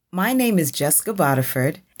My name is Jessica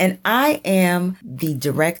Bodiford, and I am the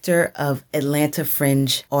director of Atlanta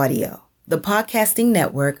Fringe Audio, the podcasting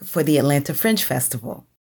network for the Atlanta Fringe Festival.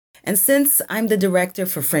 And since I'm the director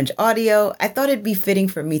for Fringe Audio, I thought it'd be fitting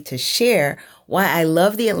for me to share why I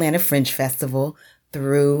love the Atlanta Fringe Festival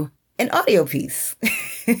through an audio piece.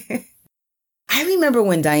 I remember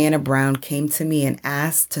when Diana Brown came to me and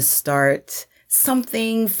asked to start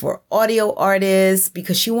something for audio artists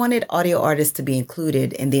because she wanted audio artists to be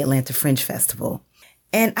included in the Atlanta Fringe Festival.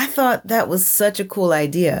 And I thought that was such a cool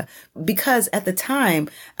idea because at the time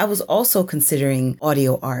I was also considering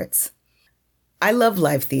audio arts. I love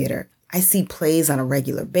live theater. I see plays on a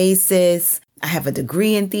regular basis. I have a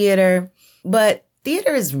degree in theater, but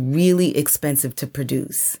theater is really expensive to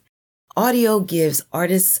produce. Audio gives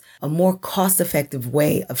artists a more cost-effective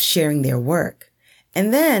way of sharing their work.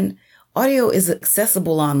 And then audio is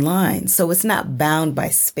accessible online, so it's not bound by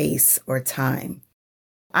space or time.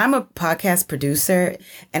 I'm a podcast producer,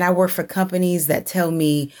 and I work for companies that tell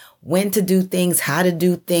me when to do things, how to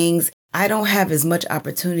do things. I don't have as much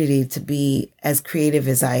opportunity to be as creative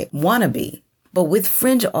as I want to be. But with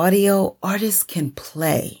Fringe Audio, artists can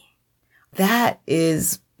play. That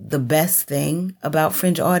is the best thing about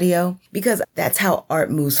Fringe Audio because that's how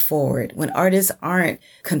art moves forward. When artists aren't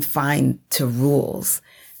confined to rules,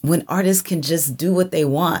 when artists can just do what they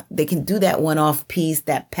want, they can do that one-off piece,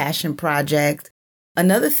 that passion project.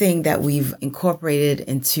 Another thing that we've incorporated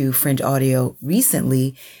into Fringe Audio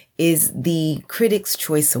recently is the Critics'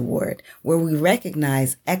 Choice Award, where we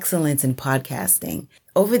recognize excellence in podcasting.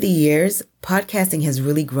 Over the years, podcasting has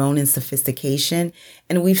really grown in sophistication,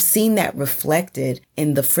 and we've seen that reflected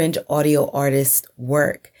in the Fringe Audio artists'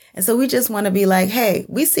 work. And so we just want to be like, hey,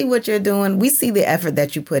 we see what you're doing. We see the effort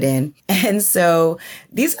that you put in. And so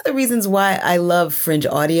these are the reasons why I love Fringe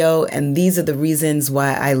Audio, and these are the reasons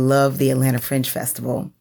why I love the Atlanta Fringe Festival.